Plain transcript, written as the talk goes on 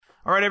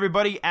All right,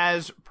 everybody,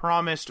 as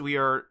promised, we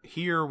are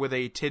here with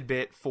a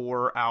tidbit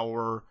for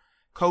our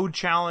code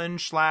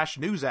challenge /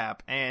 news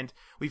app. And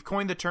we've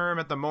coined the term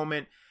at the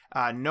moment,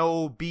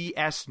 no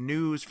BS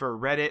news for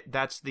Reddit.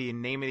 That's the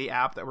name of the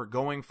app that we're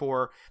going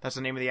for. That's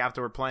the name of the app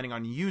that we're planning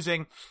on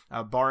using,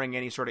 barring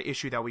any sort of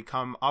issue that we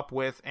come up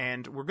with.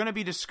 And we're going to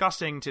be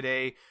discussing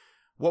today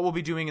what we'll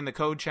be doing in the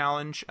code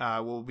challenge.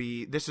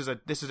 This is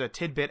a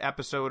tidbit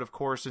episode, of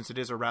course, since it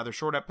is a rather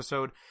short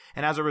episode.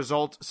 And as a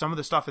result, some of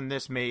the stuff in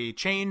this may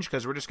change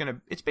because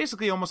it's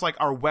basically almost like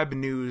our web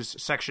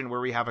news section where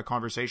we have a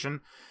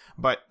conversation,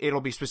 but it'll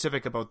be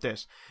specific about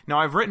this. Now,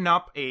 I've written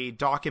up a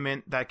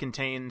document that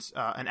contains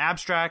an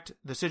abstract,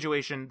 the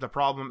situation, the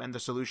problem, and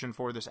the solution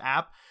for this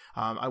app.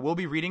 I will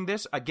be reading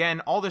this. Again,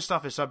 all this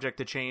stuff is subject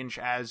to change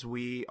as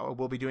we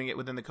will be doing it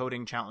within the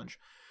coding challenge.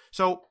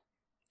 So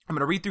I'm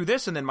going to read through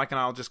this, and then Mike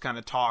and I will just kind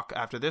of talk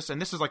after this. And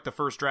this is like the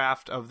first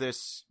draft of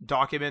this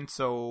document,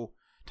 so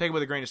take it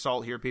with a grain of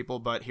salt here, people,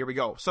 but here we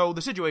go. So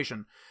the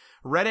situation.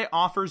 Reddit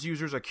offers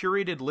users a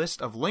curated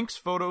list of links,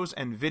 photos,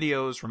 and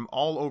videos from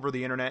all over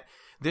the internet.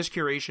 This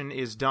curation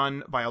is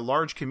done by a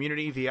large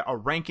community via a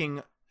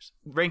ranking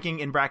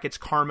in brackets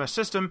karma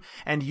system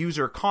and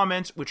user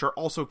comments, which are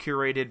also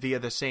curated via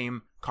the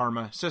same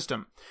karma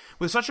system.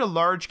 With such a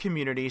large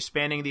community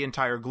spanning the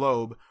entire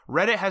globe,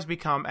 Reddit has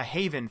become a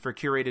haven for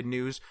curated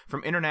news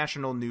from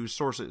international news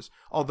sources.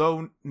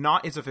 Although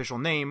not its official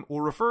name, we'll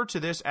refer to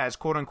this as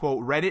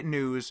quote-unquote Reddit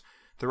news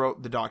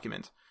throughout the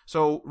document.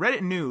 So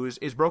Reddit news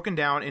is broken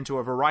down into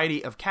a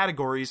variety of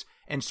categories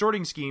and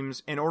sorting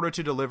schemes in order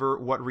to deliver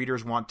what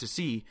readers want to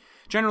see.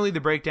 Generally, the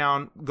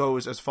breakdown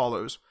goes as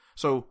follows.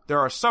 So there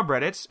are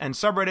subreddits, and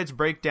subreddits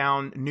break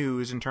down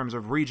news in terms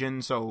of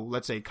region, so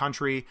let's say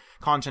country,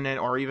 continent,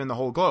 or even the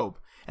whole globe.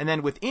 And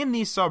then within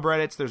these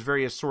subreddits, there's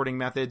various sorting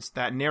methods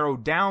that narrow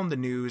down the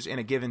news in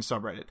a given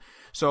subreddit.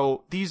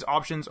 So these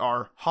options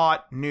are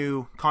hot,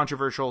 new,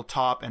 controversial,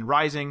 top, and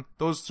rising.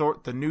 Those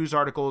sort the news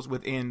articles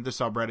within the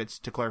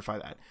subreddits to clarify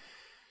that.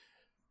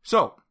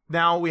 So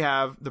now we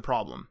have the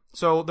problem.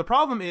 So the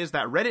problem is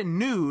that Reddit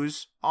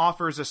news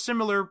offers a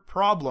similar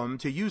problem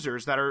to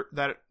users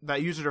that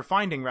users are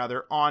finding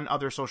on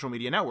other social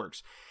media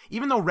networks.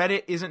 Even though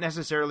Reddit isn't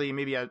necessarily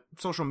maybe a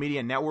social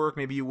media network,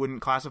 maybe you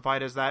wouldn't classify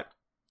it as that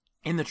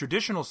in the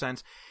traditional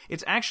sense,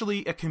 it's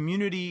actually a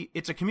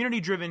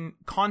community-driven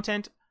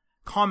content,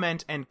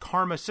 comment, and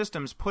karma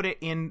systems put it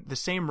in the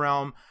same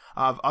realm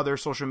of other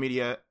social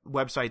media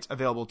websites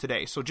available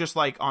today. So just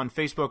like on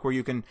Facebook where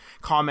you can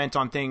comment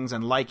on things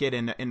and like it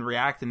and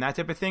react and that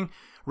type of thing,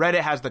 Reddit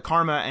has the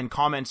karma and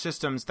comment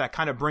systems that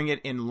kind of bring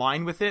it in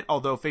line with it,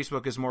 although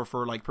Facebook is more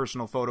for like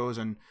personal photos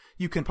and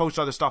you can post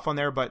other stuff on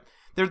there, but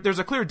there's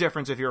a clear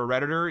difference if you're a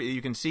Redditor,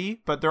 you can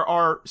see, but there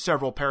are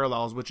several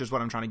parallels, which is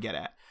what I'm trying to get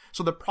at.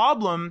 So the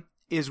problem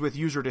is with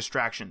user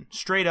distraction.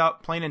 Straight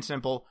up, plain and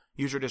simple,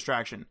 user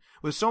distraction.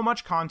 With so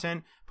much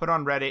content put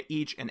on Reddit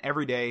each and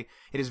every day,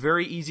 it is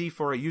very easy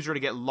for a user to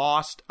get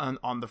lost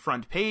on the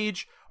front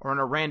page or in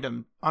a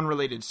random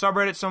unrelated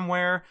subreddit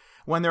somewhere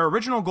when their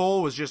original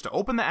goal was just to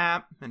open the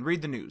app and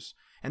read the news.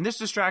 And this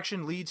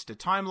distraction leads to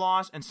time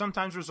loss and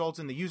sometimes results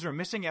in the user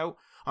missing out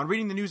on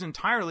reading the news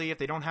entirely if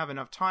they don't have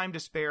enough time to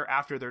spare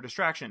after their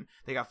distraction.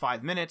 They got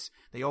 5 minutes,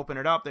 they open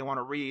it up, they want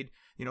to read,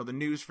 the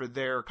news for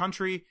their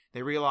country.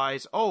 They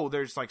realize, oh,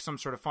 there's like some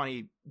sort of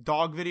funny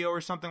dog video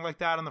or something like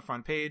that on the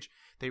front page.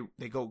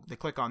 They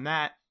click on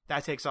that.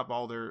 That takes up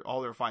all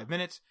their 5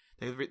 minutes.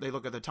 They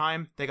look at the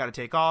time. They got to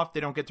take off.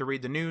 They don't get to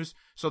read the news.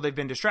 So they've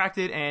been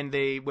distracted and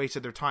they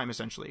wasted their time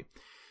essentially.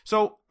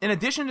 So in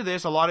addition to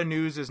this, a lot of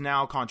news is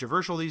now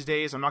controversial these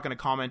days. I'm not going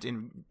to comment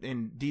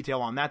in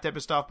detail on that type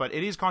of stuff, but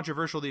it is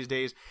controversial these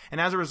days. And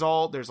as a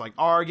result, there's like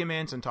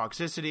arguments and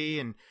toxicity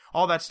and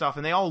all that stuff.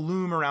 And they all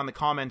loom around the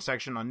comment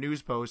section on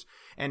news posts.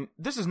 And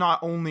this is not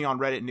only on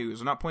Reddit news.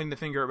 I'm not pointing the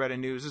finger at Reddit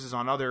news. This is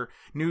on other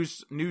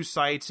news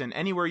sites and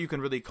anywhere you can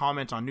really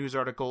comment on news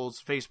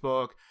articles,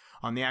 Facebook,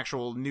 on the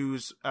actual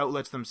news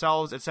outlets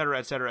themselves, etc.,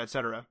 etc.,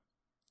 etc.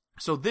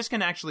 So this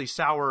can actually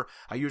sour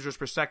a user's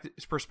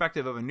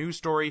perspective of a news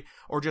story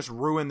or just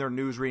ruin their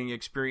news reading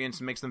experience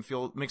and makes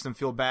them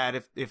feel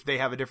bad if they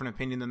have a different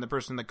opinion than the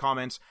person that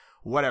comments,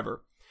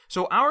 whatever.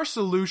 So our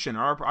solution,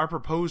 our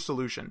proposed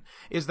solution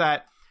is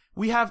that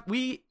we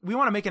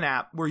want to make an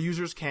app where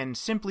users can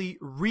simply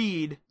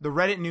read the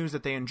Reddit news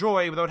that they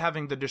enjoy without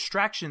having the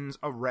distractions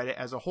of Reddit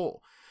as a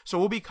whole. So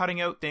we'll be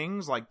cutting out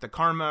things like the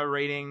karma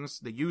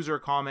ratings, the user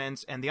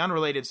comments, and the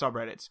unrelated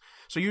subreddits.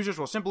 So users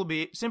will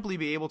simply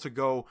be able to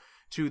go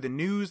to the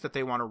news that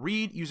they want to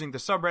read using the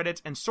subreddits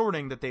and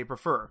sorting that they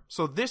prefer.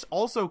 So this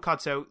also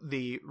cuts out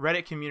the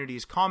Reddit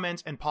community's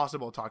comments and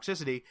possible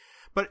toxicity,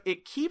 but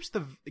it keeps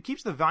the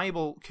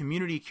valuable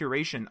community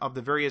curation of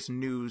the various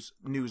news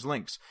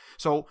links.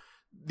 So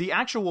the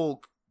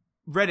actual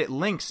Reddit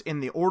links in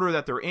the order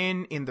that they're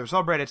in the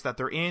subreddits that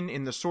they're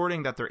in the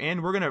sorting that they're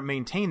in, we're going to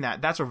maintain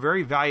that. That's a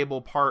very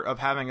valuable part of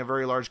having a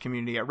very large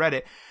community at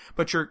Reddit,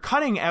 but you're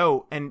cutting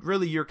out and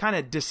really you're kind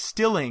of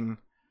distilling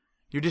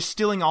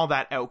all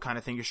that out kind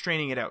of thing. You're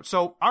straining it out.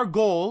 So our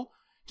goal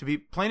To be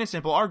plain and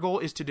simple, our goal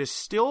is to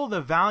distill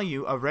the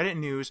value of Reddit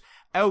news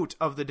out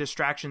of the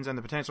distractions and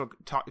the potential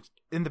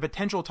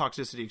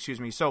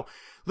toxicity, So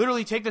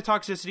literally take the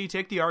toxicity,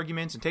 take the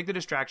arguments, and take the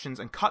distractions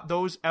and cut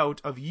those out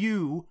of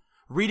you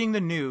reading the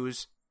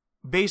news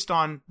based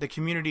on the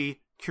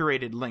community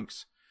curated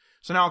links.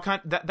 So now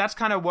that's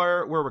kind of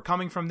where we're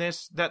coming from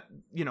this, that,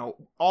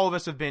 all of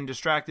us have been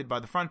distracted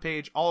by the front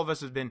page. All of us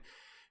have been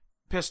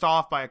pissed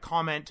off by a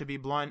comment, to be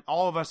blunt.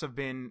 All of us have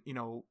been,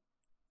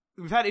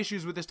 we've had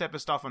issues with this type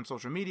of stuff on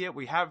social media.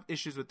 We have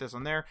issues with this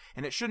on there,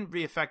 and it shouldn't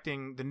be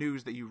affecting the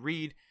news that you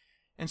read.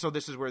 And so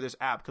this is where this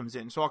app comes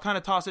in. So I'll kind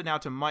of toss it now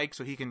to Mike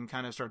so he can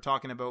kind of start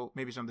talking about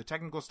maybe some of the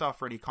technical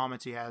stuff or any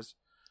comments he has.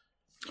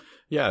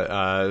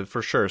 Yeah,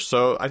 for sure.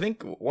 So I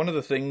think one of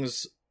the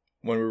things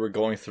when we were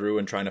going through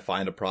and trying to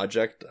find a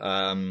project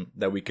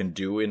that we can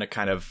do in a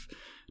kind of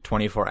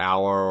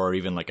 24-hour or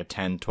even like a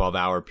 10,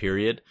 12-hour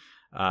period,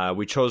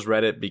 we chose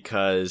Reddit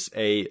because,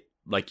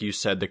 like you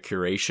said, the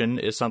curation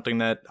is something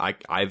that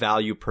I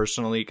value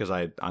personally because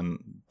I'm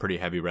a pretty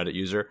heavy Reddit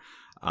user.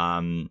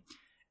 And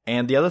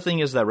the other thing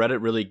is that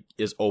Reddit really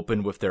is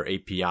open with their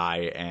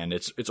API, and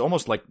it's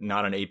almost like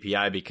not an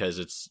API because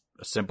it's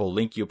a simple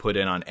link you put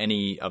in on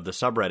any of the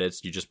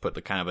subreddits. You just put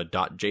the kind of a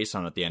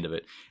 .json at the end of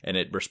it, and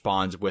it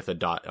responds with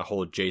a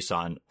whole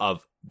JSON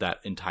of that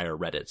entire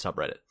Reddit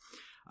subreddit.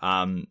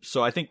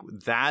 So I think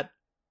that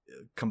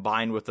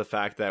combined with the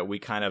fact that we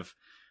kind of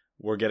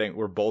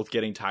we're both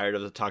getting tired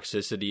of the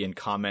toxicity in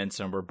comments,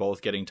 and we're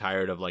both getting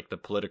tired of like the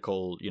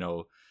political,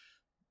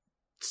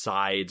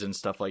 sides and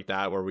stuff like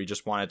that, where we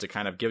just wanted to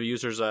kind of give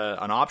users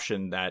an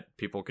option that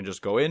people can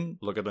just go in,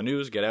 look at the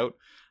news, get out.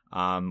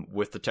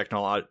 With the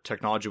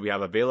technology we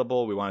have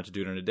available, we wanted to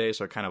do it in a day,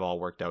 so it kind of all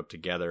worked out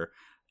together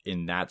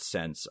in that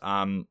sense.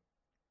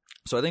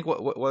 So I think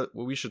what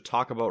we should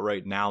talk about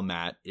right now,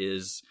 Matt,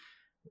 is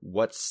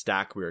what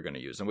stack we are going to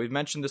use. And we've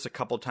mentioned this a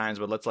couple times,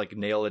 but let's like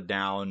nail it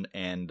down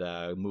and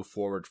move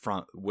forward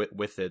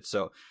with it.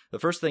 So the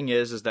first thing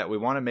is that we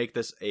want to make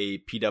this a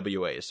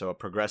PWA, so a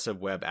progressive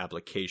web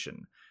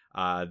application.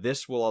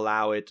 This will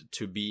allow it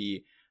to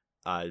be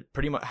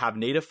pretty much have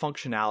native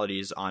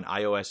functionalities on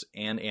iOS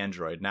and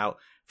Android. Now,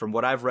 from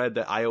what I've read,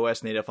 the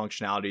iOS native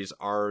functionalities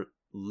are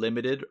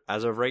limited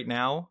as of right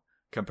now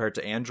compared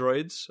to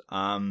Android's.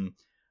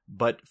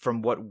 But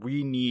from what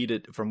we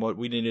needed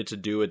to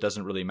do, it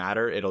doesn't really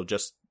matter. It'll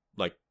just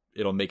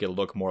it'll make it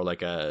look more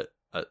like a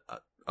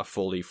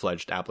fully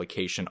fledged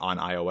application on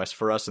iOS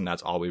for us, and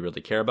that's all we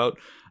really care about.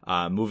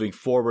 Moving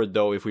forward,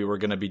 though, if we were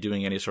going to be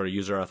doing any sort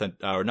of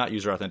not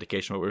user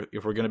authentication, but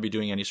if we're going to be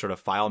doing any sort of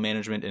file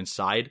management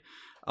inside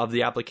of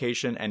the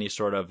application, any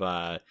sort of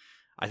I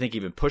think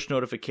even push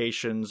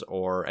notifications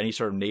or any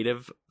sort of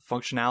native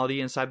functionality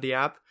inside the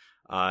app,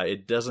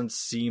 it doesn't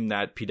seem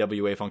that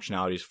PWA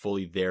functionality is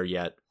fully there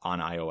yet on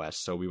iOS,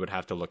 so we would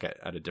have to look at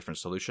a different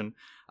solution.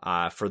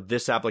 For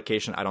this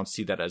application, I don't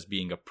see that as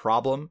being a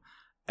problem.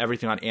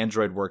 Everything on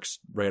Android works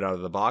right out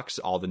of the box.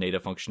 All the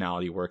native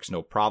functionality works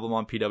no problem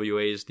on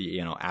PWAs. The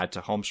add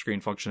to home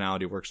screen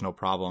functionality works no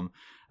problem.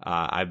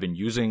 I've been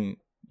using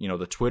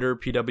the Twitter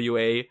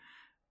PWA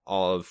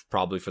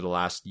probably for the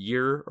last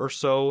year or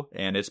so,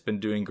 and it's been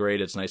doing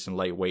great. It's nice and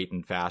lightweight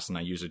and fast, and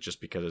I use it just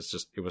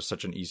because it was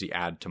such an easy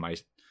add to my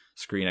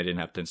screen. I didn't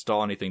have to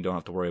install anything, don't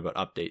have to worry about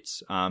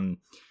updates.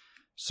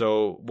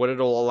 So what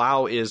it'll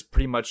allow is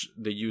pretty much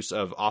the use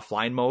of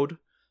offline mode.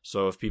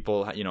 So if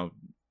people,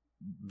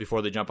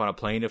 before they jump on a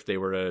plane, if they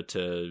were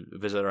to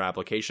visit our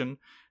application,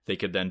 they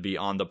could then be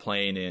on the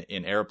plane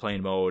in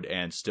airplane mode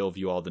and still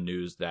view all the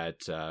news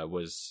that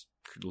was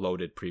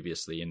loaded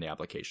previously in the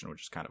application,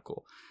 which is kind of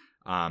cool.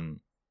 I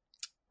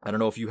don't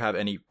know if you have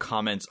any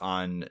comments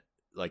on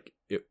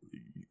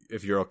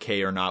if you're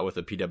okay or not with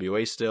the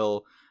PWA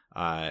still.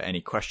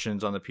 Any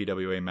questions on the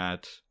PWA,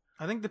 Matt?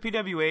 I think the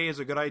PWA is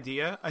a good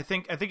idea. I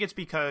think it's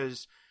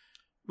because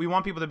we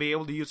want people to be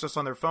able to use this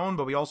on their phone,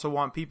 but we also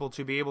want people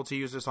to be able to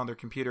use this on their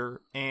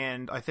computer.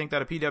 And I think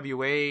that a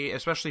PWA,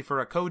 especially for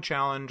a code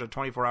challenge, a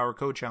 24-hour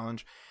code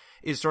challenge,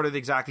 is sort of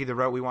exactly the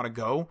route we want to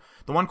go.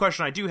 The one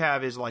question I do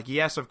have is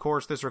yes, of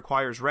course, this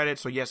requires Reddit.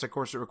 So yes, of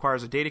course, it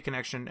requires a data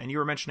connection. And you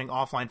were mentioning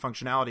offline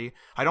functionality.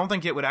 I don't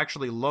think it would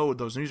actually load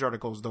those news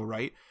articles though,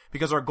 right?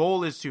 Because our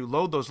goal is to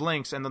load those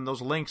links, and then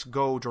those links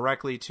go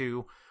directly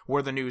to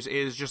where the news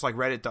is, just like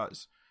Reddit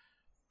does.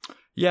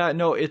 Yeah,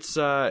 no, it's,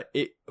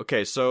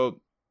 okay.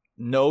 So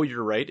no,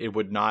 you're right. It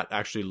would not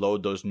actually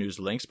load those news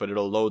links, but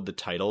it'll load the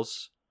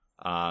titles,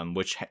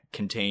 which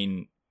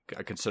contain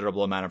a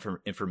considerable amount of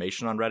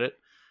information on Reddit.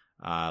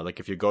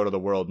 If you go to the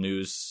world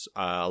news,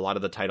 a lot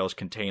of the titles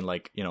contain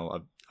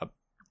a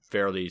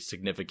fairly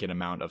significant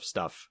amount of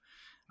stuff.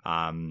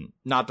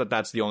 Not that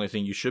that's the only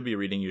thing you should be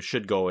reading. You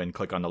should go and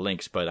click on the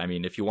links. But I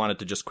mean, if you wanted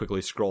to just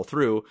quickly scroll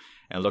through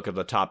and look at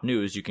the top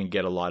news, you can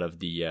get a lot of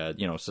the,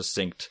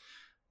 succinct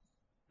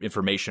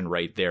information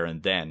right there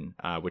and then,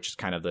 which is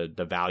kind of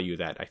the value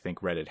that I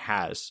think Reddit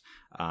has.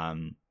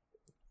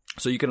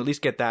 So you can at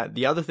least get that.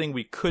 The other thing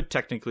we could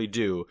technically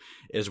do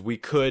is we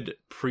could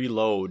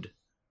preload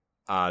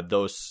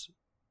those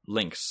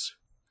links,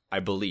 I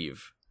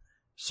believe.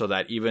 so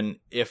that even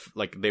if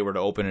like they were to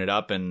open it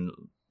up and,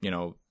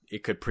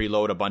 it could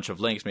preload a bunch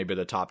of links, maybe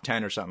the top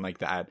 10 or something like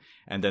that,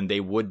 and then they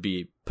would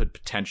be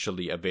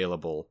potentially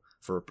available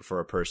for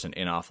a person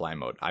in offline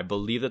mode. I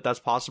believe that that's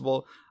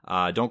possible.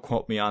 Don't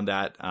quote me on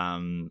that.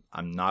 I'm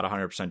not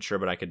 100% sure,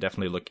 but I could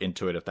definitely look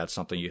into it if that's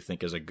something you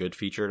think is a good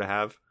feature to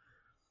have.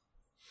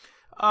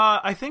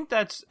 I think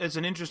that's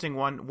an interesting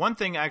one. One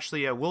thing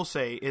actually I will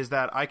say is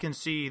that I can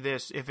see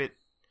this, if it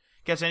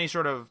gets any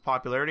sort of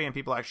popularity and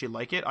people actually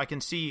like it, I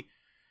can see,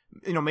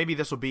 maybe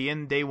this will be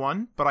in day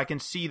one, but I can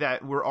see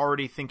that we're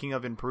already thinking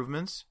of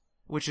improvements,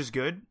 which is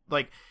good.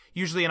 Like,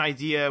 usually an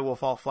idea will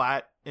fall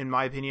flat, in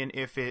my opinion,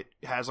 if it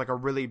has like a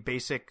really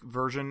basic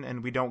version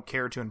and we don't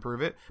care to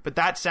improve it. But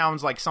that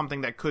sounds like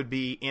something that could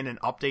be in an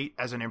update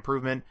as an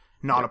improvement,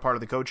 not a part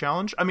of the code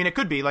challenge. I mean, it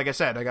could be, like I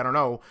said, I don't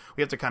know.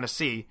 We have to kind of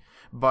see.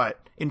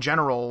 But in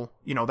general,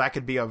 that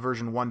could be a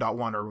version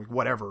 1.1 or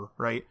whatever,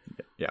 right?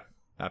 Yeah.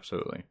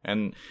 Absolutely.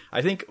 And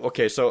I think,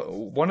 okay, so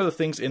one of the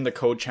things in the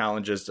code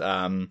challenges,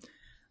 I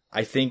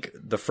think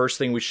the first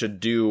thing we should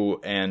do,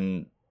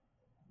 and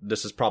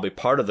this is probably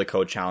part of the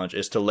code challenge,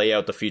 is to lay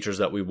out the features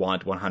that we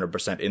want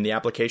 100% in the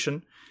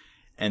application,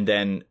 and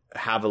then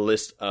have a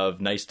list of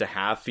nice to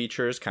have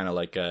features, kind of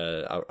like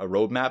a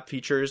roadmap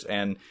features,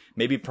 and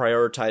maybe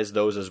prioritize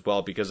those as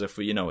well. Because if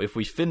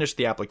we finish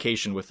the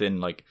application within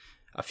like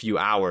a few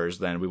hours,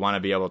 then we want to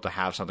be able to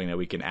have something that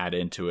we can add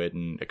into it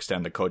and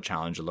extend the code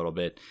challenge a little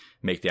bit,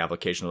 make the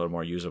application a little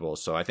more usable.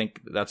 So I think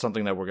that's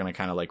something that we're going to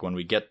kind of like, when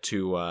we get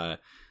to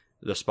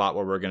the spot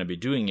where we're going to be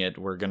doing it,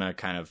 we're going to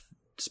kind of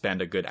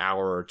spend a good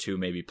hour or two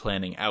maybe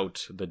planning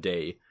out the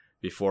day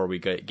before we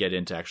get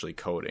into actually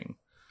coding.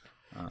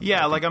 I'm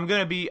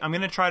going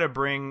to try to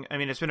bring, I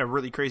mean, it's been a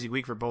really crazy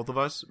week for both of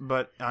us,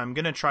 but I'm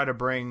going to try to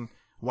bring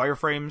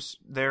wireframes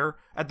there.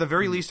 At the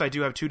very least, I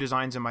do have 2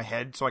 designs in my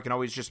head, so I can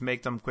always just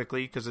make them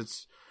quickly,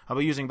 because I'll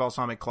be using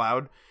Balsamiq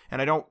Cloud,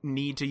 and I don't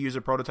need to use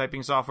a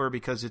prototyping software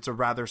because it's a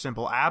rather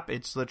simple app.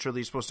 It's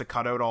literally supposed to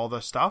cut out all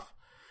the stuff.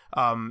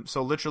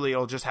 So literally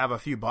it'll just have a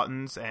few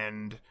buttons,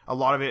 and a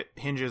lot of it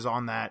hinges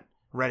on that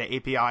Reddit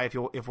API,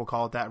 if we'll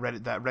call it that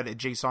Reddit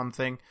JSON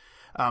thing.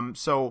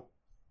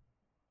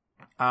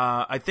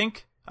 I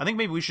think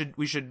maybe we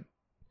should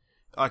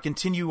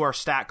continue our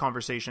stat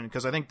conversation,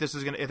 because I think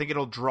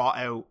it'll draw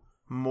out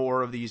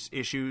more of these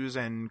issues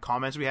and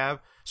comments we have.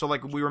 So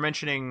like you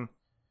mentioned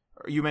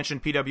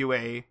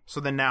PWA.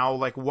 So then now,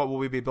 like, what will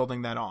we be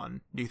building that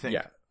on, do you think?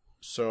 Yeah.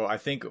 So I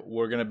think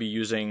we're going to be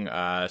using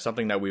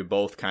something that we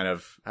both kind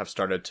of have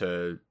started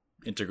to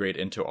integrate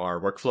into our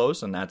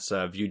workflows, and that's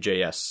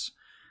Vue.js.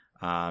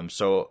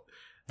 So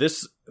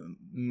this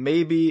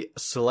may be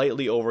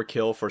slightly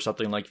overkill for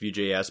something like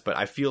Vue.js, but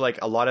I feel like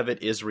a lot of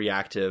it is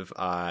reactive.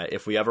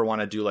 If we ever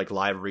want to do like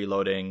live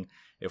reloading,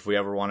 if we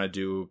ever want to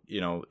do,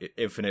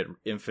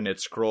 infinite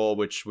scroll,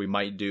 which we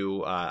might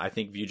do, I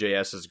think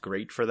Vue.js is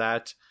great for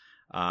that.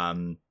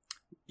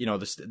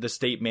 The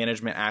state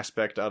management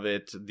aspect of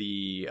it,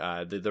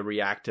 the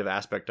reactive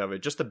aspect of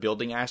it, just the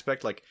building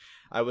aspect. Like,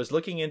 I was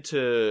looking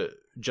into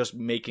just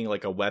making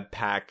like a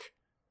Webpack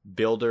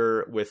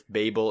builder with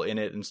Babel in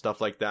it and stuff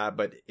like that,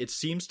 but it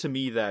seems to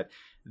me that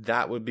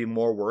would be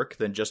more work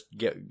than just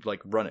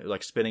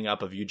spinning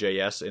up a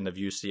Vue.js in the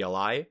Vue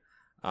CLI,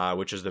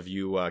 which is the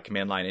Vue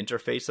command line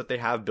interface that they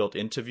have built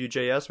into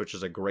Vue.js, which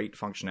is a great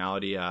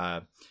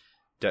functionality.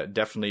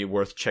 Definitely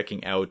worth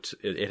checking out.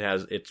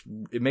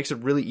 It makes it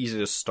really easy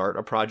to start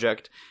a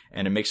project,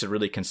 and it makes it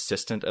really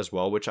consistent as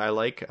well, which I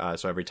like.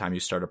 So every time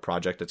you start a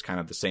project, it's kind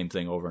of the same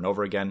thing over and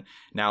over again.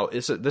 Now,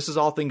 this is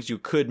all things you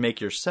could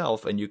make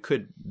yourself, and you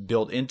could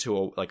build into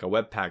a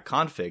Webpack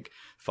config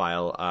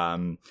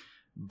file.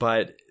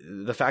 But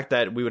the fact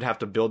that we would have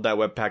to build that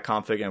Webpack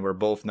config, and we're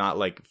both not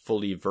like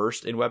fully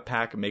versed in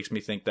Webpack, makes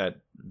me think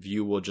that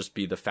Vue will just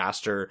be the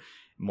faster,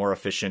 more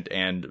efficient,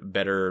 and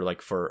better, like,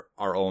 for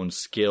our own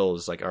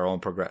skills, like our own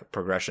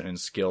progression and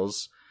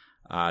skills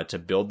to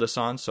build this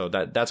on. So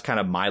that's kind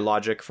of my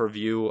logic for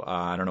Vue.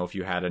 I don't know if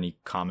you had any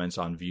comments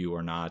on Vue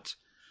or not.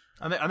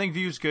 I think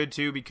Vue's good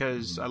too,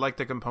 because I like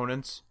the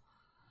components.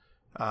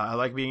 I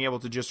like being able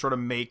to just sort of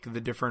make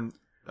the different.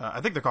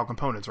 I think they're called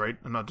components, right?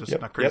 I'm not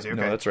not crazy. Yep.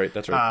 Okay, no, that's right.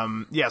 That's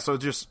right. Yeah. So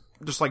just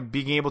like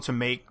being able to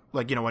make,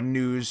 like, a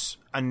news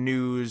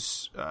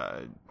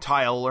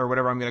tile or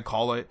whatever I'm going to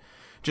call it.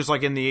 Just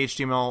like in the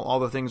HTML All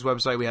the Things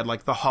website, we had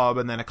like the hub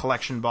and then a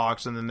collection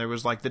box, and then there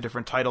was like the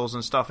different titles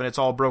and stuff, and it's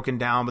all broken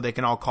down, but they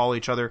can all call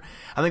each other.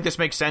 I think this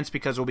makes sense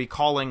because we'll be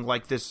calling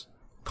like this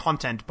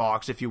content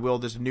box, if you will,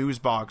 this news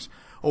box,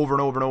 over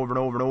and over and over and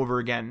over and over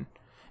again,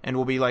 and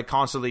we'll be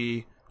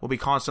constantly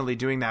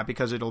doing that,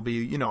 because it'll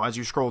be, as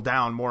you scroll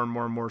down, more and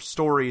more and more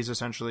stories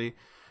essentially.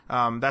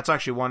 That's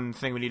actually one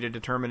thing we need to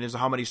determine, is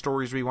how many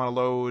stories we want to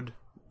load,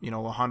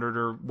 100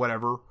 or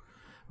whatever,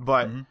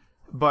 but. Mm-hmm.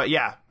 But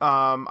yeah,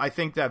 I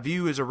think that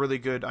Vue is a really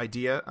good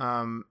idea.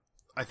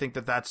 I think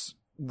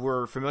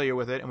we're familiar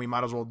with it, and we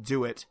might as well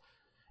do it.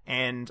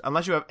 And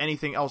unless you have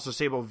anything else to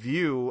say about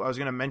Vue, I was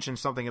going to mention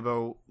something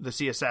about the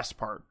CSS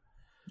part.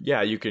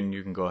 Yeah, you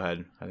can go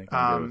ahead. I think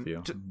I'm good with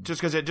you.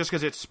 Just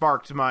because it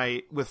sparked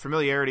my with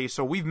familiarity.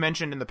 So we've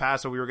mentioned in the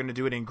past that we were going to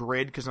do it in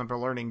Grid because I'm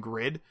learning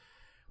Grid.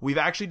 We've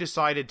actually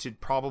decided to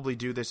probably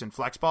do this in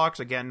Flexbox.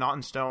 Again, not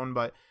in stone,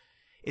 but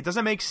it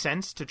doesn't make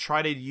sense to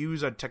try to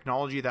use a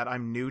technology that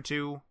I'm new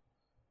to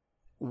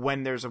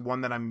when there's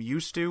one that I'm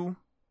used to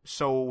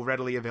so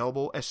readily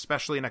available,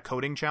 especially in a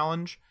coding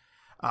challenge.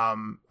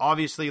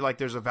 Obviously, like,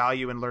 there's a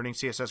value in learning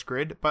CSS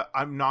Grid, but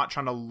I'm not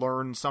trying to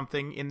learn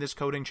something in this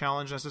coding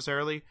challenge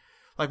necessarily.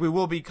 Like, we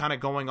will be kind of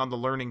going on the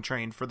learning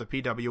train for the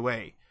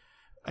PWA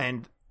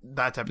and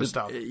that type of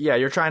stuff. Yeah,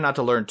 you're trying not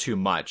to learn too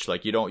much.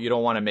 Like, you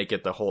don't want to make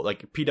it the whole,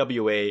 like,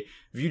 PWA,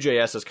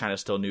 Vue.js is kind of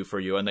still new for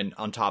you. And then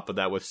on top of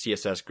that, with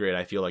CSS Grid,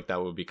 I feel like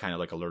that would be kind of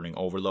like a learning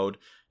overload.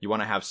 You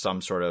want to have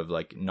some sort of,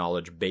 like,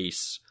 knowledge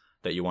base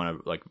that you want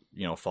to, like,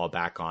 you know, fall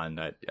back on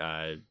that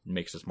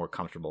makes this more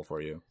comfortable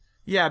for you.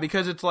 Yeah,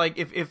 because it's like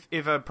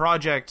if a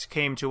project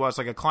came to us,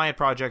 like a client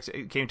project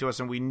came to us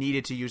and we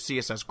needed to use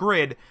CSS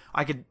Grid,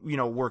 I could, you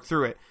know, work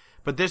through it.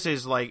 But this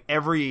is like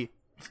every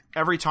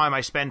time I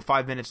spend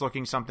 5 minutes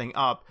looking something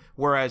up,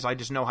 whereas I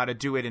just know how to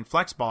do it in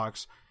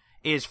Flexbox,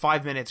 is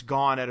 5 minutes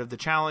gone out of the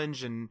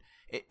challenge, and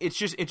it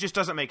just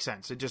doesn't make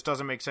sense. It just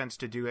doesn't make sense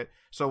to do it.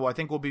 So I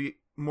think we'll be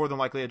more than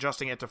likely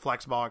adjusting it to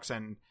Flexbox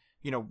and,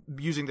 you know,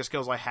 using the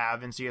skills I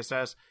have in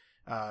CSS.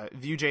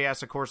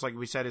 Vue.js, of course, like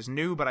we said, is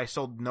new, but I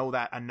still know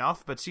that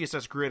enough. But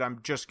CSS Grid, I'm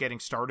just getting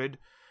started.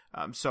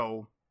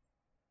 So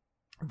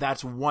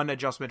that's one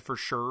adjustment for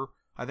sure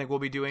I think we'll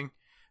be doing.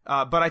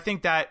 But I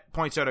think that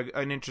points out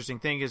an interesting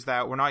thing is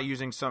that we're not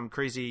using some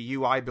crazy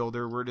UI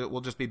builder.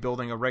 We'll just be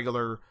building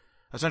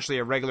essentially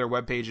a regular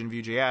web page in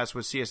Vue.js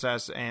with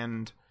CSS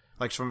and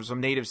like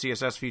some native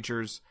CSS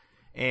features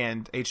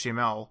and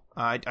HTML.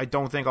 I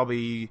don't think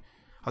I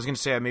was going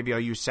to say maybe I'll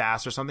use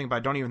Sass or something, but I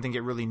don't even think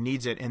it really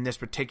needs it in this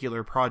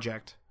particular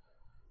project.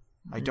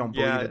 I don't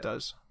believe it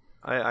does.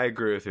 I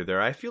agree with you there.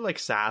 I feel like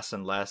Sass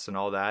and Less and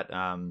all that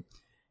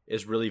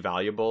is really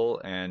valuable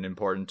and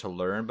important to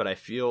learn, but I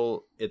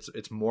feel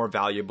it's more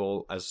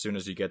valuable as soon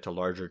as you get to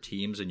larger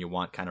teams and you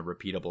want kind of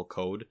repeatable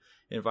code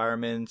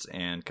environments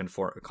and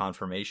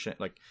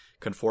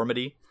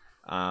conformity.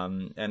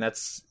 And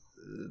that's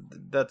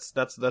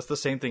the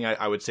same thing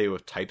I would say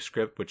with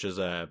TypeScript, which is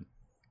a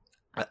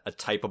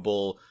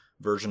typable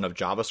version of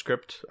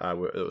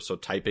JavaScript. So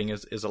typing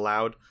is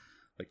allowed,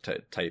 like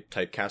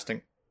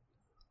typecasting.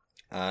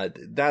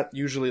 That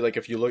usually, like,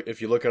 if you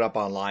look it up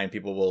online,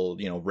 people will,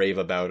 you know, rave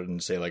about it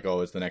and say like,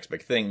 oh, it's the next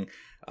big thing.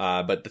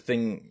 But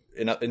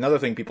another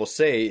thing people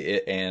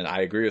say, and I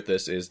agree with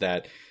this, is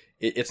that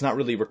it's not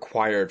really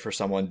required for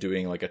someone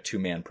doing like a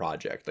 2-man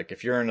project. Like,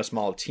 if you're in a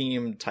small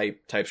team,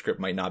 TypeScript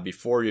might not be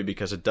for you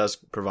because it does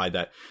provide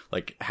that,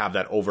 like, have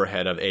that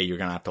overhead of A, you're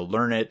going to have to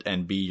learn it,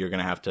 and B, you're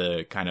going to have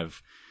to kind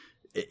of,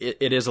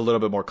 it is a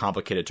little bit more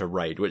complicated to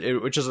write,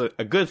 which is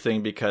a good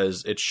thing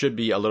because it should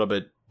be a little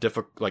bit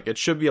difficult. Like, it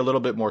should be a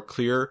little bit more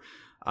clear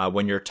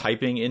when you're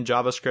typing in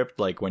JavaScript,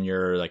 like when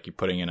you're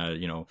putting in a,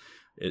 you know,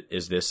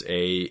 is this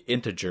a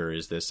integer?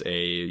 Is this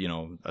a, you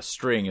know, a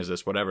string? Is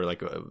this whatever?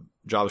 Like,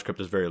 JavaScript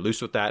is very loose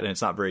with that, and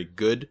it's not very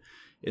good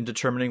in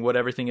determining what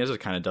everything is. It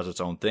kind of does its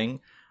own thing.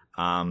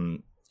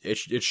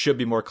 It should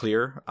be more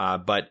clear.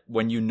 But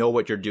when you know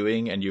what you're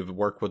doing and you've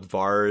worked with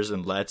vars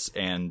and lets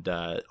and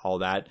all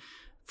that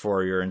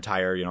for your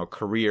entire, you know,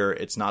 career,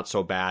 it's not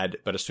so bad.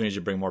 But as soon as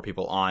you bring more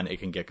people on, it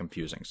can get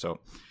confusing. So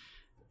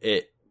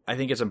I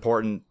think it's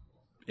important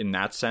in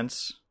that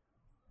sense.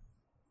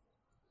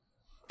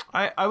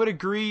 I would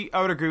agree.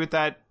 I would agree with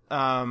that.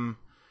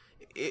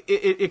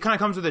 It kind of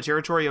comes with the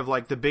territory of,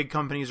 like, the big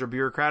companies are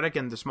bureaucratic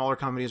and the smaller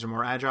companies are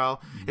more agile.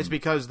 Mm-hmm. It's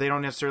because they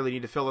don't necessarily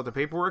need to fill out the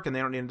paperwork and they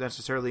don't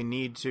necessarily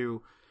need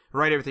to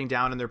write everything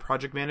down in their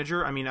project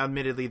manager. I mean,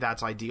 admittedly,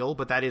 that's ideal,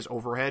 but that is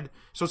overhead.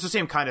 So it's the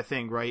same kind of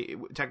thing, right?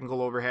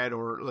 Technical overhead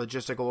or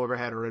logistical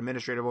overhead or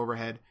administrative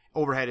overhead.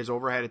 Overhead is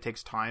overhead. It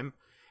takes time.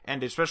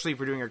 And especially if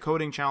we're doing a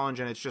coding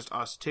challenge and it's just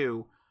us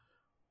two,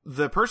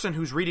 the person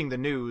who's reading the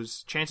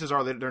news, chances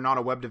are that they're not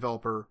a web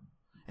developer.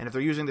 And if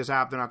they're using this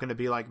app, they're not going to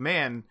be like,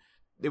 man,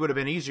 it would have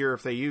been easier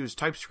if they used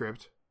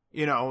TypeScript.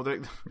 You know,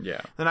 yeah.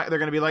 They're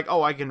going to be like,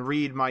 oh, I can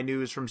read my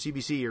news from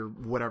CBC or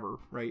whatever,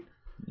 right?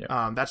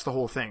 Yeah. That's the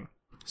whole thing.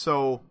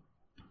 So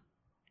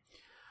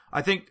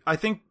I think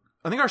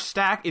our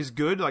stack is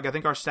good. Like, I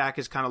think our stack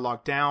is kind of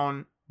locked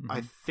down. Mm-hmm.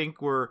 I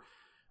think we're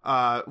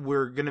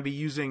going to be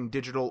using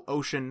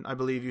DigitalOcean, I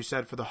believe you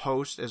said, for the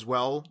host as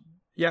well.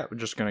 Yeah, we're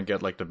just going to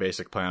get like the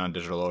basic plan on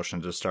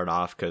DigitalOcean to start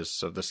off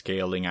because of the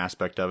scaling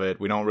aspect of it.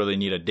 We don't really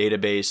need a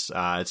database.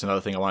 It's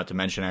another thing I wanted to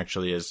mention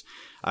actually is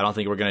I don't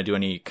think we're going to do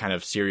any kind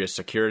of serious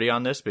security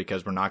on this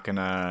because we're not going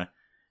to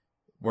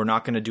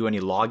do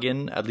any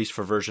login, at least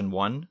for version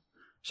 1.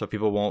 So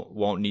people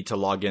won't need to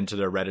log into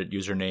their Reddit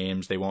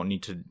usernames. They won't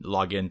need to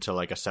log into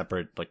like a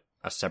separate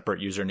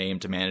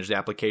username to manage the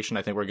application.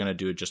 I think we're going to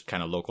do just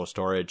kind of local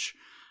storage,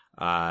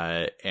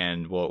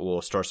 and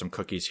we'll store some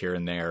cookies here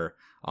and there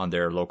on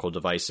their local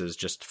devices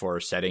just for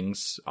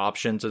settings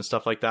options and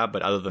stuff like that.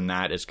 But other than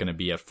that, it's going to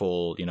be a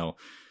full, you know,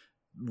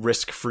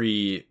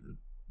 risk-free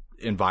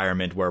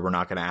environment where we're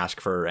not going to ask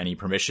for any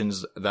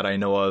permissions that I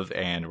know of,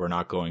 and we're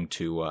not going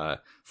to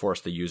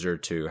force the user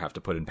to have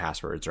to put in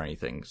passwords or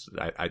anything.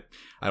 I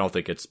don't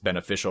think it's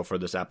beneficial for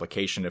this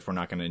application if we're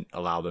not going to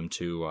allow them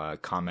to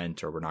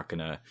comment, or we're not going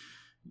to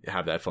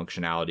have that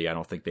functionality. I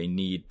don't think they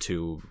need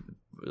to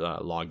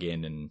log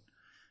in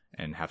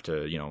and have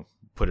to, you know,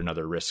 put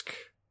another risk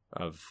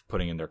of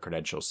putting in their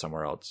credentials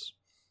somewhere else.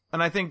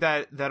 And I think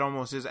that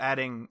almost is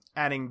adding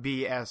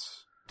BS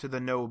to the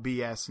no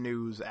BS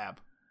news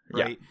app,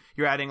 right? Yeah.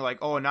 You're adding like,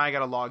 oh, now I got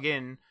to log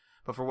in,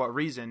 but for what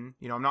reason?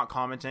 You know, I'm not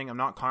commenting. I'm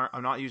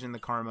not using the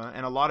karma.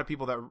 And a lot of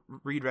people that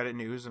read Reddit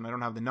news, and I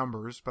don't have the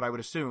numbers, but I would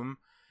assume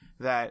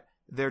that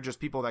they're just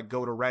people that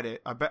go to Reddit.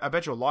 I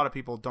bet you a lot of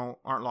people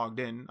aren't logged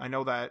in. I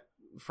know that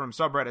from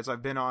subreddits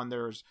I've been on,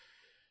 there's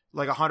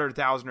like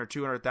 100,000 or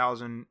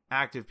 200,000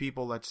 active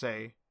people, let's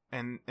say,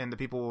 and the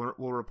people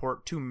will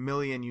report 2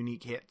 million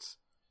unique hits.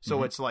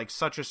 So it's like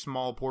such a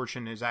small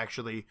portion is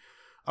actually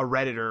a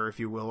Redditor, if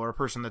you will, or a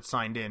person that's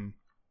signed in.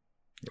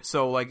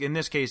 So like in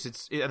this case,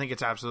 I think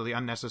it's absolutely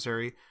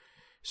unnecessary.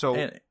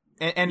 So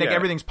and like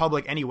everything's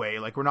public anyway.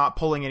 Like we're not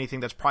pulling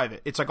anything that's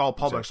private. It's like all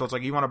public. Exactly. So it's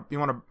like you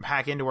want to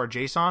hack into our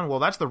JSON. Well,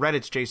 that's the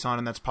Reddit's JSON,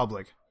 and that's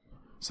public.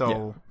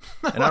 So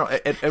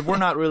and we're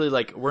not really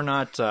like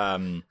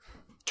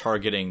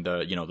targeting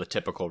the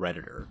typical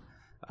Redditor.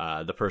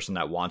 The person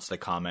that wants to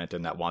comment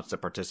and that wants to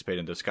participate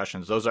in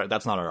discussions,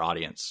 that's not our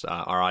audience.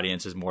 Our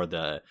audience is more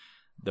the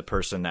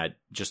person that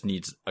just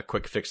needs a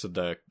quick fix of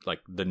the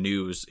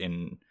news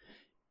in,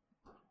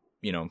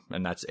 you know,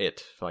 and that's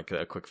it. Like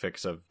a quick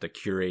fix of the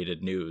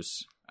curated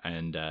news,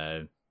 and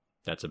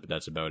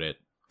that's about it.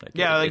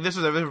 This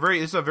is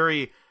a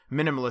very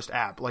minimalist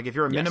app. Like if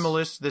you're a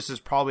minimalist, this is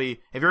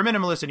probably, if you're a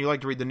minimalist and you like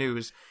to read the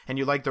news and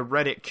you like the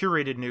Reddit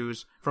curated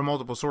news from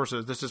multiple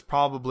sources, this is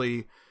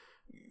probably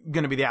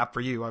going to be the app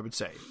for you, I would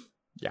say.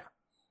 Yeah,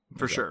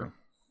 for sure.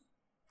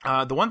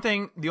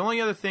 The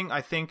only other thing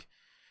I think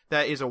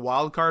that is a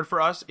wild card for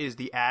us is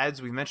the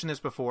ads. We've mentioned this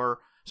before.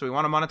 So we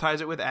want to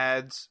monetize it with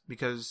ads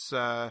because,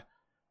 well,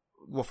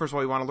 first of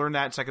all, we want to learn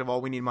that. Second of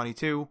all, we need money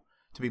too,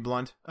 to be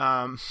blunt.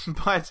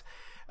 But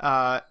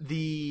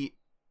the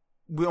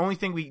only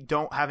thing we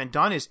haven't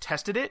done is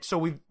tested it. So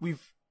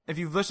we've if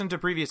you've listened to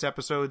previous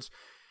episodes,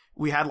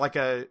 we had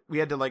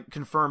to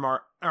confirm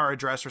our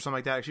address or something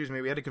like that. Excuse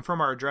me. We had to confirm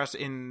our address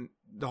in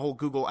the whole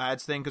Google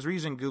Ads thing because we're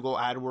using Google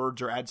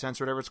AdWords or AdSense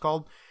or whatever it's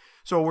called.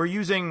 So we're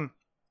using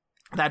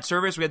that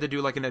service. We had to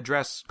do like an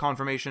address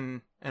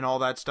confirmation and all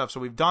that stuff. So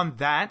we've done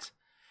that.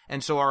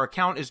 And so our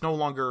account is no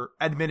longer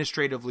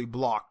administratively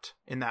blocked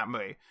in that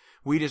way.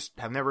 We just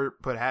have never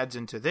put ads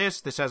into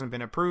this. This hasn't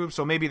been approved.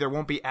 So maybe there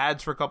won't be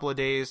ads for a couple of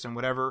days and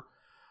whatever.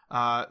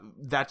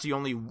 That's the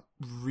only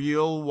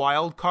real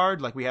wild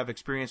card. Like we have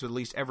experience with at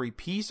least every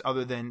piece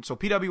other than, so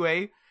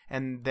PWA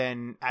and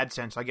then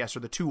AdSense, I guess, are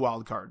the two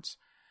wild cards,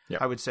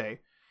 I would say.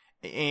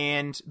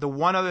 And the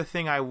one other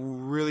thing I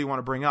really want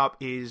to bring up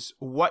is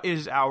what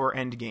is our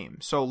end game?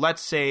 So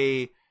let's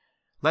say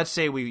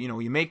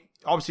we make,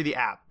 obviously the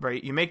app,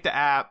 right? You make the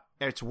app,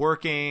 it's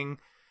working,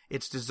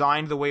 it's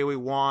designed the way we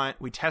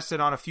want. We test it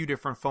on a few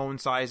different phone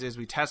sizes.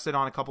 We test it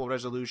on a couple of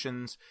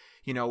resolutions.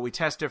 You know, we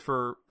test it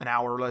for an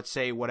hour, let's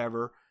say,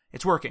 whatever.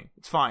 It's working.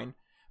 It's fine.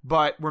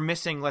 But we're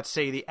missing, let's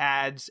say, the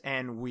ads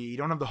and we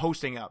don't have the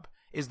hosting up.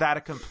 Is that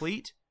a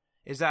complete?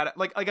 Is that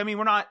I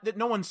mean,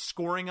 no one's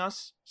scoring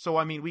us. So,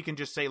 I mean, we can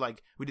just say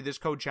like, we did this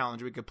code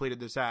challenge, we completed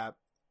this app,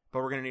 but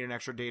we're going to need an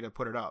extra day to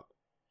put it up.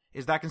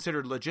 Is that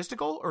considered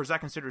logistical, or is that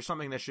considered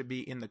something that should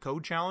be in the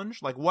code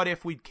challenge? Like, what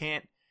if we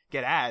can't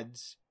get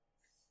ads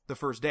the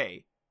first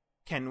day?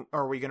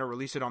 Are we going to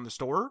release it on the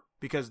store?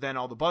 Because then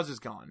all the buzz is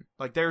gone.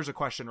 Like, there's a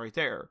question right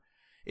there.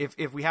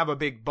 If we have a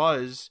big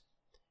buzz,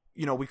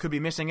 you know, we could be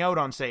missing out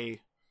on,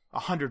 say,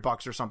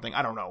 $100 or something.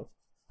 I don't know.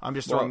 I'm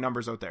just throwing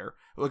numbers out there.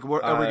 Like,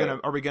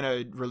 are we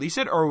gonna release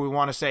it, or we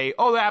want to say,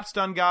 oh, the app's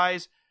done,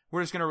 guys,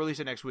 we're just gonna release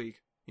it next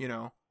week? You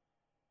know.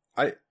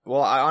 I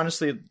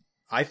honestly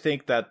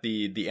think that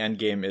the end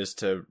game is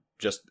to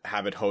just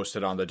have it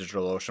hosted on the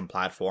DigitalOcean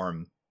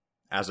platform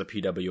as a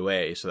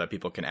PWA so that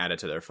people can add it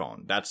to their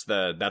phone. That's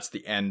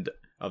the end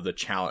of the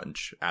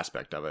challenge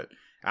aspect of it.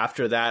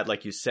 After that,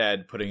 like you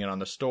said, putting it on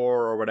the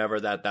store or whatever,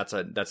 that's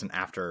an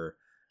after.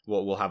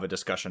 We'll have a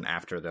discussion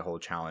after the whole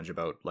challenge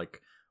about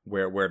like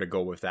where to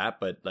go with that.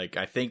 But like,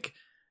 I think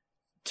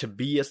to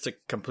be a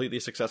completely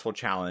successful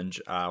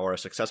challenge or a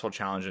successful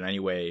challenge in any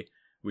way,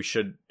 we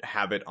should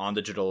have it on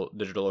the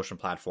DigitalOcean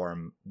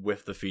platform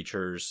with the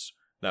features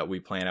that we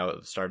plan out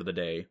at the start of the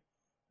day,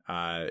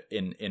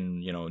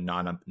 in you know,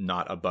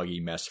 not a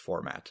buggy mess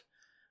format.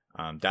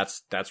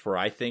 That's where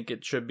I think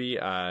it should be.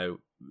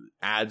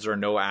 Ads or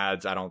no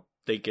ads, I don't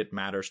think it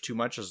matters too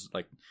much. As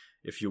like,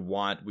 if you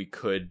want, we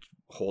could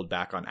hold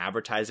back on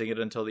advertising it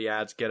until the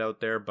ads get out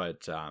there,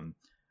 but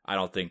I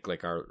don't think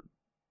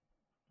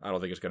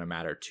it's going to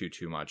matter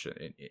too much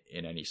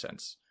in any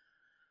sense.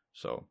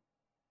 So.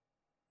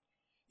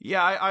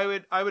 Yeah,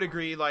 I would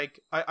agree. Like,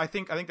 I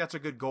think that's a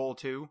good goal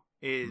too,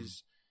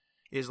 is,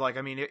 is like,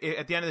 I mean,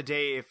 at the end of the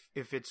day,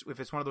 if it's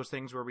one of those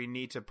things where we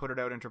need to put it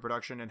out into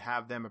production and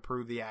have them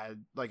approve the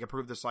ad, like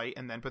approve the site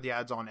and then put the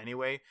ads on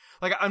anyway.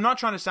 Like, I'm not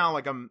trying to sound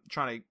like I'm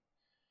trying to,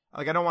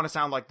 like, I don't want to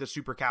sound like the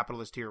super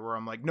capitalist here where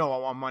I'm like, no, I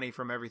want money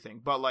from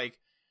everything. But like,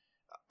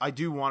 I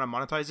do want to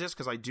monetize this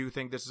because I do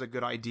think this is a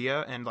good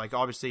idea. And like,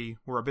 obviously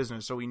we're a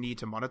business, so we need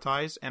to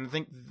monetize. And I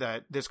think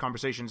that this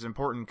conversation is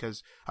important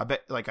because I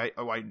bet, like,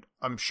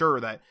 I'm sure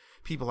that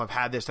people have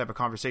had this type of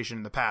conversation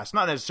in the past,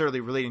 not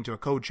necessarily relating to a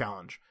code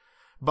challenge.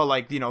 But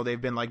like, you know,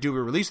 they've been like, do we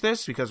release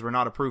this because we're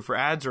not approved for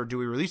ads, or do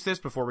we release this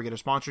before we get a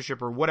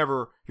sponsorship, or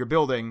whatever you're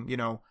building? You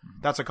know,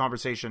 that's a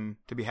conversation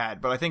to be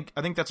had. But I think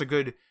that's a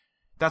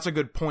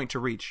good point to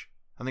reach.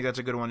 I think that's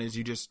a good one. Is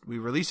we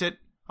release it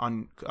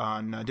on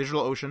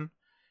DigitalOcean,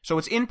 so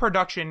it's in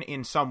production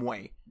in some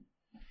way,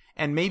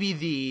 and maybe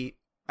the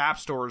app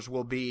stores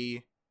will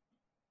be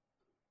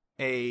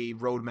a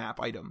roadmap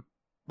item.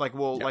 Like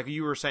like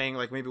you were saying,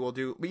 like maybe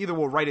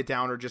we'll write it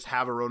down or just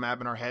have a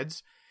roadmap in our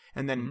heads,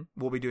 and then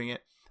we'll be doing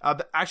it.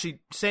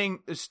 Actually, saying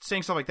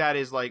stuff like that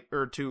is like,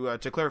 or to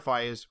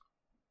clarify, is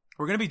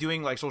we're going to be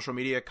doing like social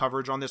media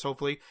coverage on this.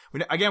 Hopefully,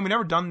 we've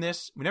never done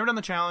this. We've never done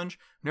the challenge.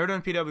 We've never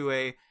done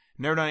PWA.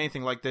 Never done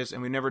anything like this,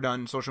 and we've never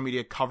done social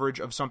media coverage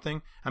of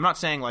something. I'm not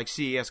saying like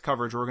CES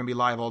coverage where we're going to be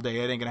live all day.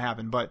 It ain't going to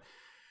happen. But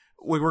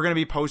we're going to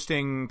be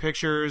posting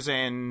pictures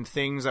and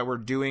things that we're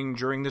doing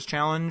during this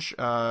challenge.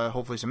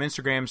 Hopefully some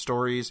Instagram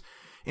stories.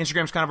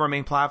 Instagram's kind of our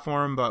main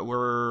platform, but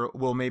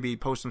we'll maybe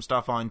post some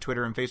stuff on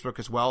Twitter and Facebook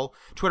as well.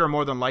 Twitter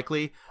more than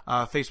likely.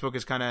 Facebook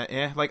is kind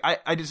of like I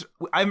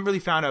haven't really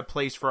found a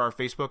place for our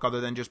Facebook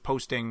other than just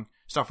posting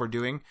stuff we're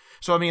doing.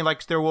 So I mean,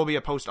 like, there will be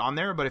a post on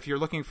there, but if you're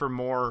looking for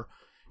more,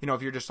 you know,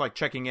 if you're just like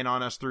checking in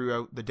on us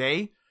throughout the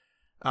day,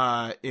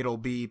 it'll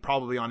be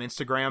probably on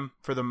Instagram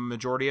for the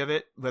majority of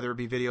it, whether it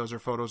be videos or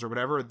photos or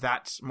whatever.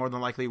 That's more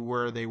than likely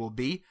where they will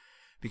be,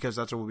 because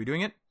that's where we'll be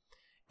doing it.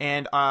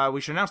 And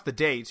we should announce the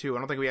day, too. I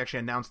don't think we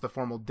actually announced the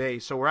formal day.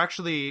 So we're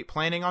actually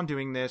planning on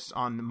doing this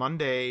on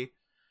Monday,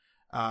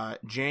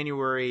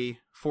 January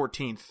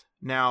 14th.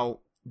 Now,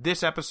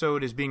 this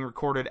episode is being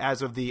recorded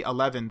as of the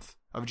 11th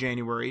of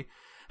January.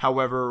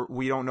 However,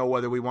 we don't know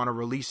whether we want to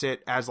release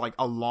it as like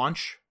a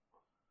launch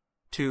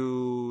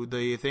to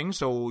the thing.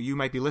 So you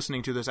might be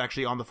listening to this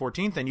actually on the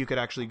 14th, and you could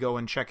actually go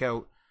and check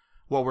out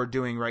what we're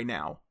doing right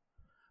now.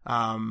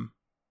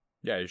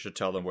 Yeah, you should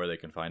tell them where they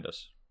can find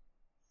us.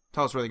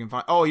 Tell us where they can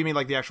find. Oh, you mean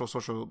like the actual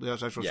social? Yeah,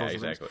 social exactly.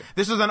 Things.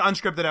 This is an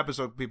unscripted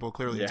episode, people.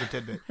 Clearly, It's a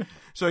tidbit.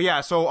 So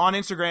on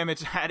Instagram,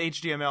 it's at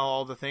HTML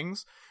all the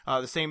things.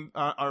 The same,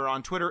 or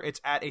on Twitter, it's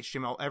at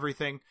HTML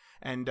everything.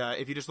 And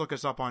if you just look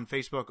us up on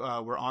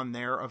Facebook, we're on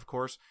there, of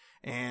course.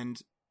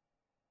 And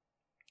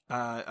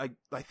I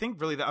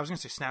think really that I was gonna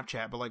say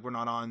Snapchat, but like we're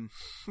not on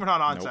nope.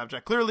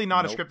 Snapchat. Clearly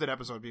not a scripted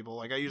episode, people.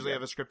 Like I usually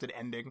have a scripted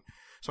ending,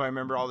 so I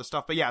remember all this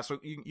stuff. But yeah, so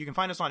you can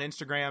find us on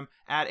Instagram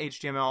at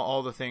HTML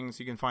all the things.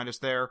 You can find us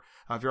there.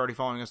 If you're already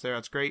following us there,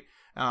 that's great.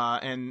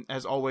 And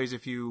as always,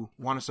 if you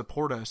want to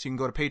support us, you can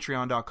go to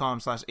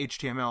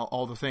patreon.com/HTML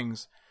all the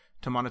things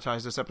to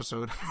monetize this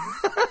episode.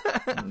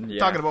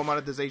 Talking about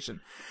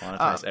monetization.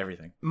 Monetize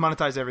everything.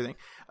 Monetize everything.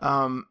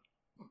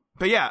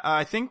 But yeah,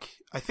 I think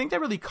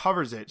that really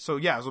covers it. So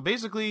yeah, so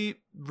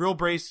basically, real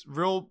basic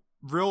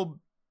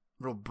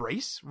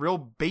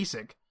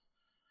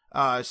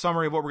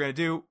summary of what we're gonna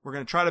do. We're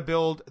gonna try to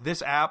build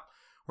this app.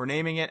 We're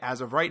naming it, as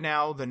of right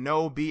now, the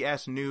No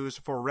BS News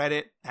for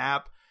Reddit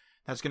app.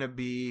 That's gonna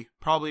be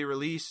probably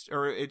released,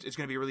 or it's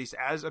gonna be released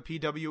as a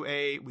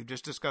PWA. We've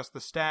just discussed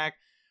the stack.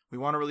 We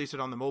want to release it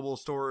on the mobile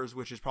stores,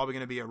 which is probably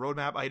gonna be a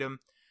roadmap item.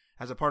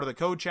 As a part of the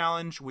code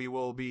challenge, we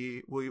will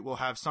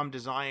have some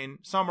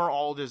or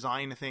all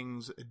design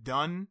things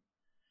done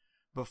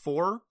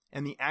before,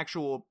 and the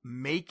actual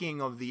making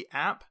of the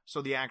app.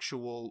 So the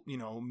actual,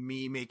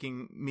 me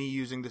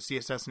using the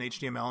CSS and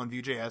HTML and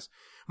Vue.js,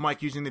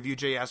 Mike using the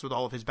Vue.js with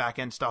all of his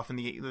backend stuff and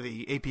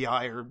the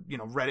API or,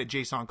 Reddit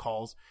JSON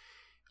calls,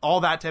 all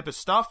that type of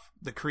stuff.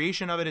 The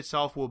creation of it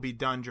itself will be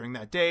done during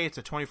that day. It's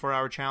a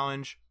 24-hour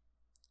challenge.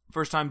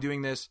 First time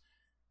doing this.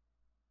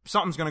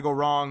 Something's going to go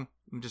wrong.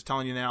 I'm just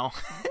telling you now.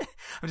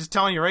 I'm just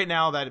telling you right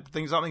now that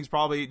something's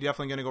probably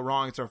definitely going to go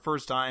wrong. It's our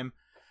first time.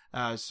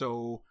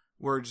 So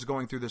we're just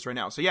going through this right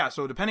now. So yeah,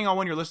 so depending on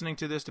when you're listening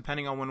to this,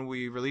 depending on when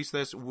we release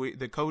this,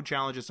 the code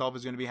challenge itself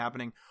is going to be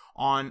happening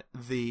on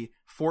the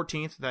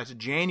 14th. That's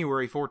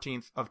January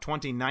 14th of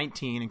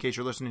 2019, in case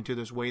you're listening to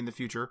this way in the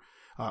future,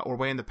 or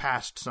way in the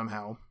past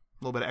somehow. A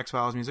little bit of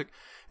X-Files music.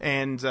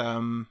 And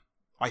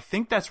I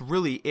think that's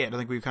really it. I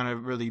think we've kind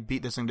of really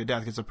beat this thing to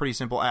death. It's a pretty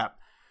simple app.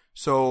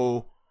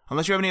 So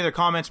unless you have any other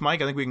comments,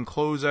 Mike, I think we can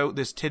close out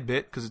this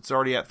tidbit because it's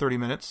already at 30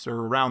 minutes or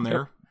around there.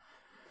 Yep.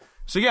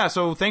 So yeah,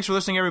 so thanks for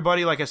listening,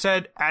 everybody. Like I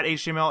said, at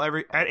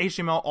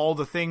HTML all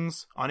the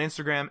things on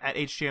Instagram, at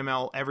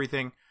HTML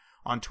everything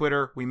on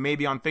Twitter. We may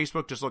be on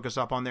Facebook. Just look us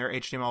up on there.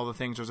 HTML all the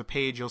things. There's a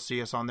page. You'll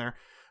see us on there.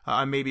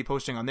 I may be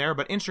posting on there,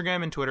 but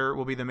Instagram and Twitter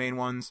will be the main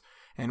ones,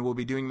 and we'll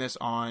be doing this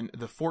on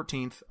the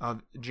 14th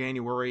of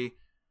January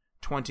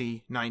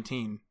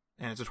 2019,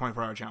 and it's a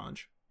 24-hour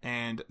challenge.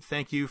 And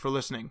thank you for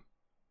listening.